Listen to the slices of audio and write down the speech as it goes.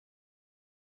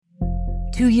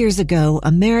2 years ago,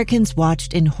 Americans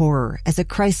watched in horror as a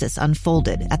crisis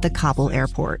unfolded at the Kabul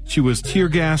airport. She was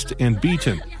tear-gassed and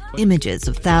beaten. Images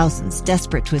of thousands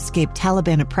desperate to escape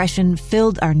Taliban oppression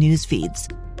filled our news feeds.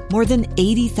 More than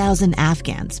 80,000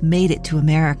 Afghans made it to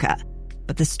America.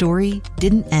 But the story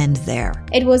didn't end there.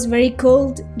 It was very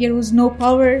cold. There was no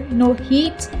power, no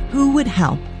heat. Who would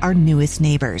help our newest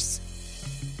neighbors?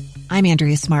 I'm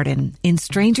Andrea Smartin. In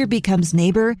Stranger Becomes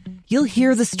Neighbor, you'll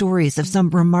hear the stories of some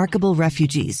remarkable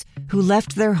refugees who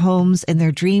left their homes and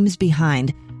their dreams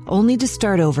behind, only to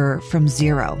start over from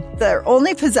zero. Their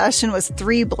only possession was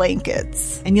 3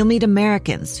 blankets. And you'll meet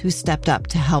Americans who stepped up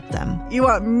to help them. You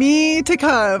want me to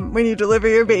come when you deliver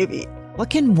your baby. What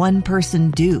can one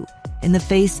person do in the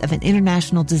face of an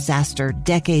international disaster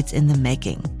decades in the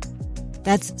making?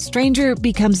 That's Stranger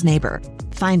Becomes Neighbor.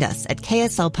 Find us at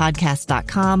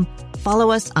kslpodcast.com.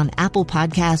 Follow us on Apple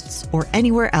Podcasts or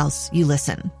anywhere else you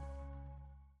listen.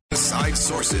 Inside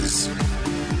Sources.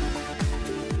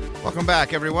 Welcome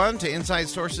back, everyone, to Inside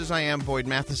Sources. I am Boyd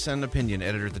Matheson, opinion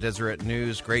editor at the Deseret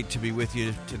News. Great to be with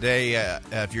you today.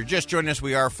 If you're just joining us,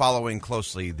 we are following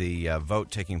closely the vote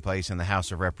taking place in the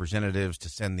House of Representatives to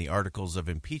send the articles of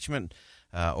impeachment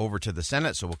over to the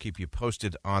Senate, so we'll keep you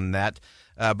posted on that.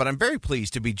 But I'm very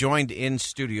pleased to be joined in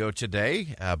studio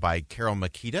today by Carol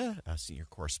Makita, a senior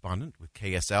correspondent with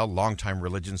KSL, longtime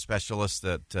religion specialist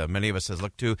that many of us has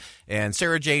looked to, and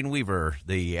Sarah Jane Weaver,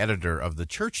 the editor of the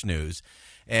Church News.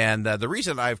 And the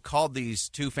reason I've called these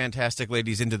two fantastic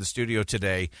ladies into the studio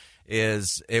today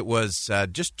is it was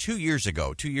just 2 years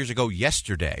ago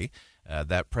yesterday,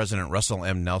 that President Russell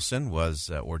M. Nelson was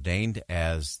ordained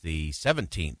as the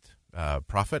 17th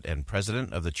prophet and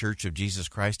president of the Church of Jesus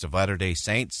Christ of Latter-day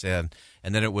Saints. And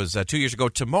then it was 2 years ago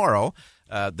tomorrow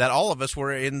that all of us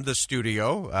were in the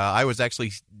studio. I was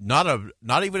actually not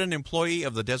even an employee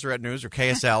of the Deseret News or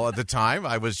KSL at the time.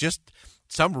 I was just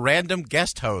some random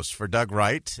guest host for Doug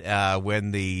Wright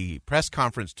when the press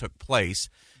conference took place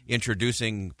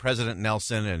introducing President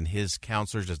Nelson and his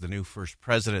counselors as the new first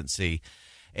presidency.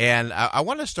 And I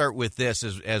want to start with this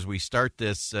as we start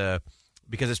this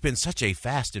because it's been such a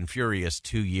fast and furious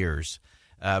 2 years.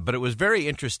 But it was very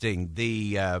interesting.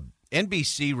 The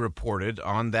NBC reported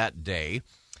on that day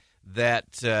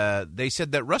that they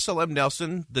said that Russell M.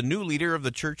 Nelson, the new leader of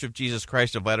the Church of Jesus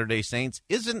Christ of Latter-day Saints,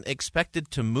 isn't expected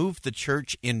to move the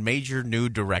church in major new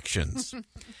directions.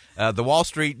 The Wall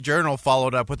Street Journal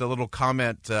followed up with a little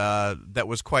comment that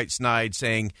was quite snide,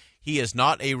 saying he is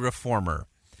not a reformer.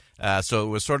 So it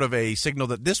was sort of a signal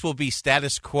that this will be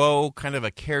status quo, kind of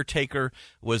a caretaker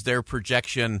was their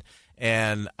projection.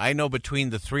 And I know between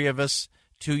the three of us,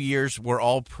 2 years, we're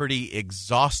all pretty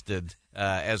exhausted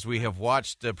as we have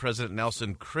watched President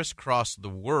Nelson crisscross the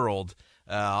world.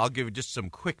 I'll give you just some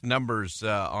quick numbers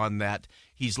on that.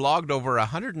 He's logged over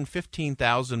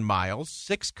 115,000 miles,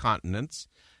 6 continents,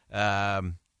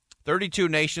 32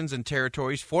 nations and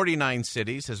territories, 49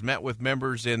 cities, has met with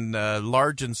members in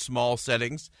large and small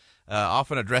settings,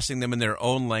 often addressing them in their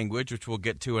own language, which we'll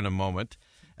get to in a moment,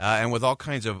 and with all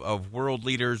kinds of world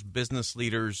leaders, business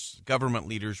leaders, government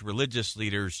leaders, religious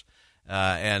leaders,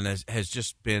 and has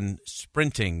just been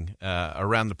sprinting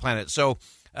around the planet. So,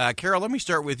 Carol, let me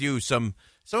start with you. Some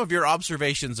of your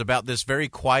observations about this very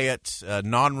quiet,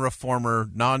 non-reformer,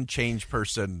 non-change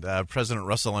person, President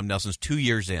Russell M. Nelson's 2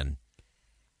 years in.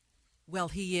 Well,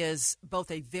 he is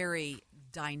both a very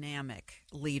dynamic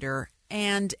leader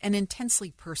and an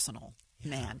intensely personal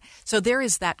man. So there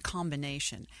is that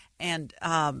combination. And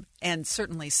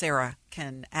certainly Sarah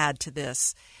can add to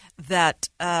this that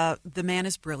the man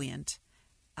is brilliant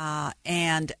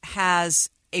and has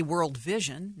a world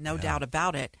vision, no doubt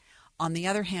about it. On the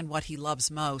other hand, what he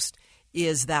loves most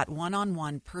is that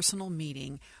one-on-one personal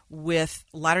meeting with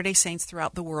Latter-day Saints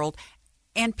throughout the world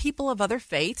and people of other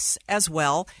faiths as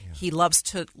well. Yeah. He loves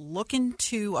to look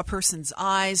into a person's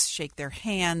eyes, shake their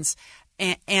hands,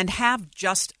 and have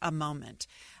just a moment.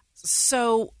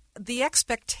 So the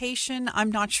expectation,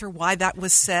 I'm not sure why that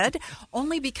was said,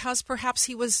 only because perhaps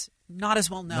he was not as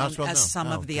well known as some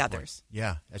of the others.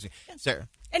 Yeah. Sarah?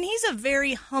 And he's a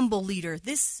very humble leader.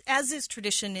 This, as is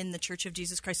tradition in the Church of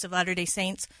Jesus Christ of Latter-day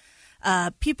Saints,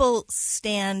 people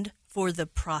stand for the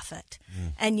prophet.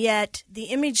 And yet the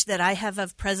image that I have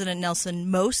of President Nelson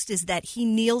most is that he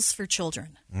kneels for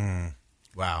children.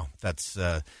 Wow. That's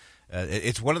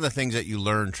it's one of the things that you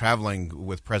learn traveling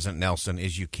with President Nelson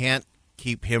is you can't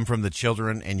keep him from the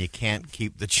children and you can't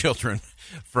keep the children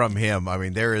from him. I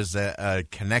mean, there is a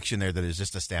connection there that is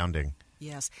just astounding.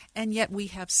 Yes. And yet we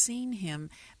have seen him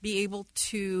be able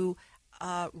to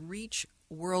reach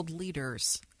world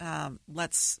leaders.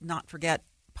 Let's not forget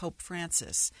Pope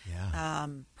Francis,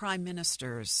 prime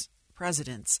ministers,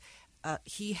 presidents,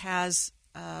 he has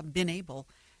been able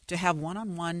to have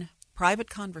one-on-one private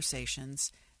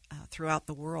conversations throughout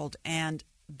the world, and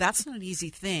that's not an easy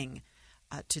thing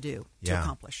to do, to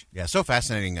accomplish. Yeah, so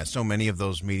fascinating. So many of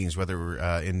those meetings, whether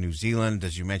in New Zealand,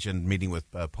 as you mentioned, meeting with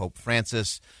Pope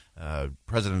Francis,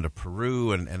 President of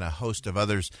Peru, and a host of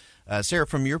others. Sarah,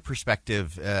 from your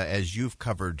perspective, as you've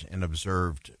covered and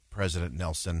observed President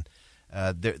Nelson,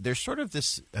 there's sort of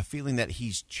this feeling that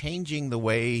he's changing the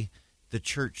way the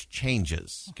church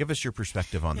changes. Give us your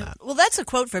perspective on that. Well, that's a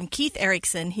quote from Keith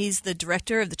Erickson. He's the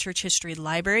director of the Church History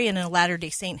Library and a Latter-day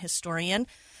Saint historian.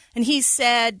 And he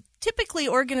said, typically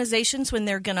organizations, when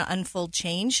they're going to unfold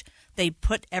change, they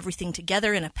put everything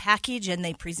together in a package and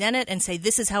they present it and say,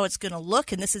 this is how it's going to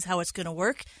look and this is how it's going to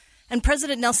work. And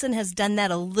President Nelson has done that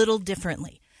a little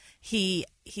differently. He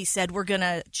said, we're going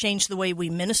to change the way we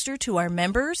minister to our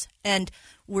members and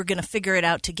we're going to figure it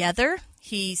out together.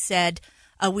 He said,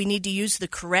 we need to use the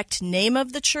correct name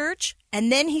of the church.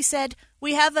 And then he said,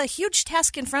 we have a huge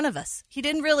task in front of us. He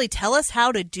didn't really tell us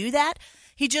how to do that.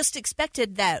 He just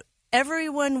expected that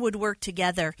everyone would work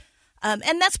together.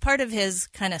 And that's part of his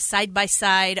kind of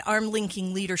side-by-side,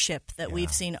 arm-linking leadership that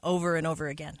we've seen over and over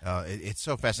again. It's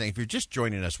so fascinating. If you're just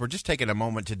joining us, we're just taking a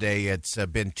moment today. It's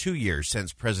been 2 years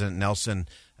since President Nelson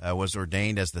was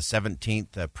ordained as the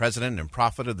 17th president and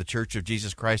prophet of the Church of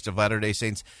Jesus Christ of Latter-day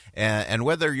Saints. And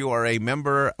whether you are a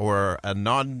member or a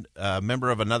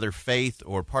non-member of another faith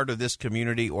or part of this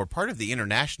community or part of the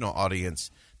international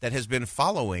audience that has been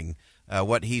following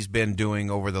what he's been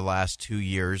doing over the last 2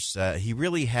 years, he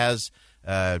really has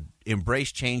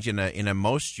embraced change in a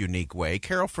most unique way.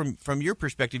 Carol, from your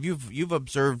perspective, you've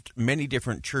observed many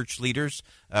different church leaders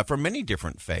from many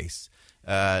different faiths.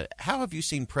 How have you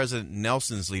seen President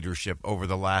Nelson's leadership over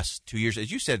the last 2 years?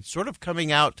 As you said, sort of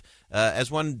coming out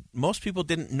as one most people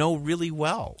didn't know really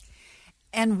well.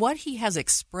 And what he has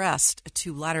expressed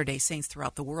to Latter-day Saints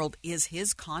throughout the world is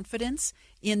his confidence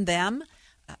in them,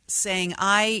 saying,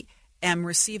 I am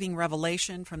receiving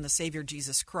revelation from the Savior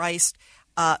Jesus Christ,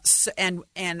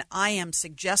 and I am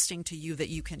suggesting to you that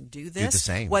you can do this. Do the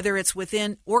same. Whether it's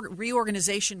within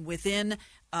reorganization within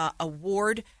a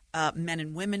ward, men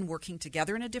and women working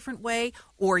together in a different way,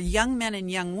 or young men and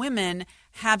young women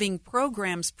having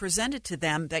programs presented to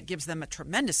them that gives them a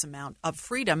tremendous amount of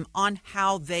freedom on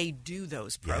how they do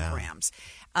those programs.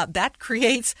 That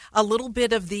creates a little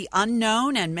bit of the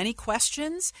unknown and many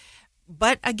questions.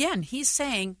 But again, he's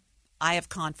saying, I have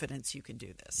confidence you can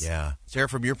do this. Yeah. Sarah,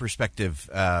 from your perspective,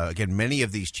 again, many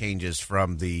of these changes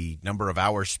from the number of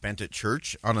hours spent at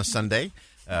church on a Sunday,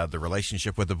 the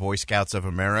relationship with the Boy Scouts of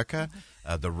America,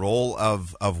 the role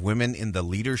of women in the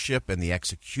leadership and the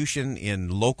execution in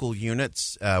local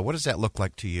units. What does that look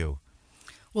like to you?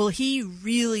 Well, he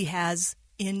really has,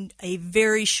 in a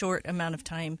very short amount of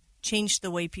time, changed the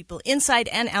way people inside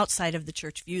and outside of the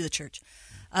church view the church.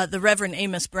 The Reverend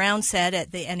Amos Brown said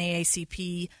at the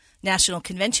NAACP National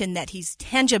Convention that he's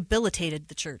tangibilitated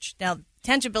the church. Now,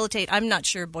 tangibilitate, I'm not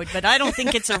sure, Boyd, but I don't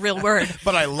think it's a real word.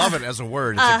 But I love it as a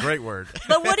word. It's a great word.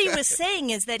 But what he was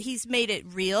saying is that he's made it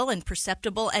real and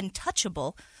perceptible and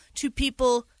touchable to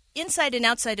people inside and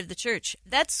outside of the church.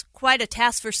 That's quite a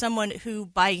task for someone who,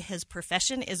 by his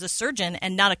profession, is a surgeon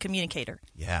and not a communicator.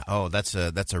 Yeah. Oh, that's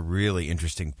a really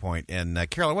interesting point. And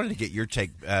Carol, I wanted to get your take.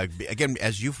 Again,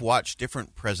 as you've watched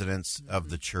different presidents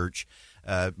of the church,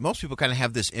 most people kind of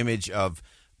have this image of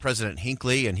President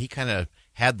Hinckley, and he kind of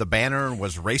had the banner and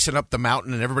was racing up the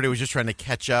mountain, and everybody was just trying to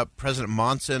catch up. President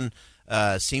Monson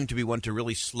seemed to be one to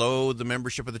really slow the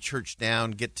membership of the church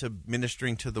down, get to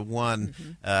ministering to the one.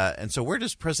 And so where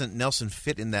does President Nelson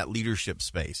fit in that leadership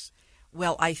space?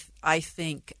 Well, I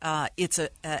think it's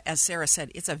as Sarah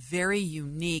said, it's a very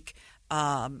unique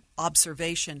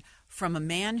observation from a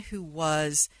man who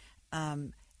was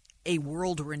a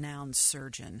world-renowned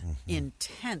surgeon,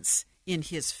 intense in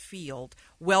his field,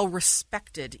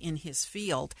 well-respected in his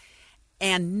field,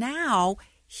 and now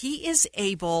he is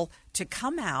able to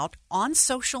come out on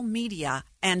social media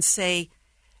and say,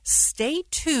 stay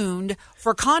tuned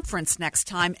for conference next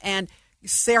time, and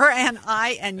Sarah and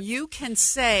I and you can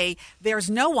say there's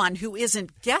no one who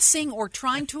isn't guessing or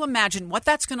trying to imagine what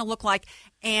that's going to look like,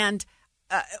 and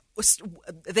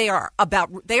they are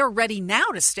ready now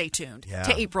to stay tuned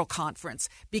to April conference,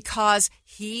 because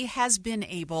he has been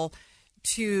able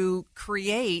to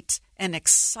create an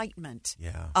excitement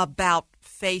about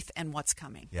faith and what's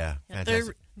coming. Yeah,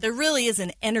 there really is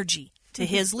an energy to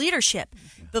his leadership.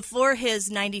 Before his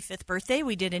 95th birthday,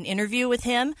 we did an interview with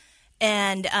him,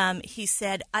 and he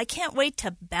said, I can't wait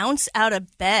to bounce out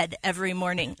of bed every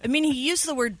morning. I mean, he used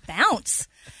the word bounce.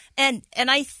 And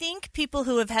I think people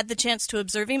who have had the chance to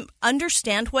observe him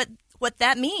understand what what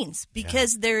that means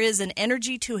because there is an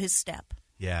energy to his step.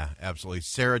 Yeah, absolutely.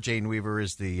 Sarah Jane Weaver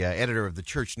is the editor of the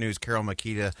Church News. Carol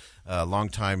Makita,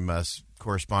 longtime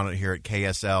correspondent here at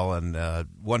KSL, and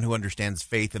one who understands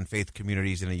faith and faith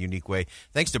communities in a unique way.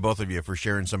 Thanks to both of you for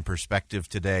sharing some perspective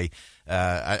today.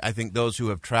 I think those who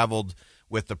have traveled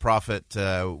with the prophet,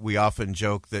 we often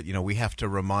joke that, we have to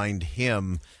remind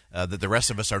him that the rest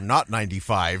of us are not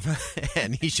 95,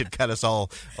 and he should cut us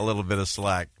all a little bit of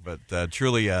slack. But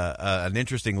truly an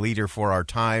interesting leader for our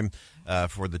time,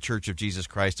 for the Church of Jesus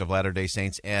Christ of Latter-day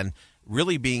Saints, and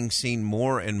really being seen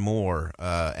more and more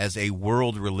as a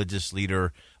world religious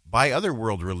leader by other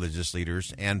world religious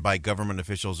leaders and by government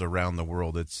officials around the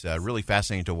world. It's really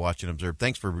fascinating to watch and observe.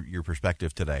 Thanks for your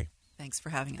perspective today. Thanks for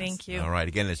having us. Thank you. All right.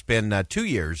 Again, it's been 2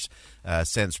 years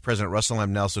since President Russell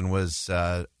M. Nelson was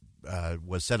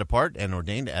set apart and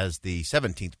ordained as the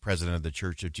 17th president of the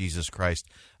Church of Jesus Christ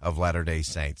of Latter-day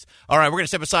Saints. All right, we're going to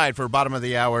step aside for bottom of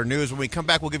the hour news. When we come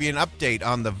back, we'll give you an update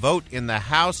on the vote in the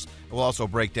House. We'll also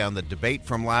break down the debate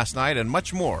from last night and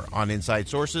much more on Inside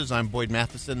Sources. I'm Boyd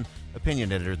Matheson,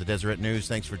 opinion editor of the Deseret News.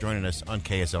 Thanks for joining us on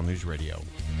KSL News Radio.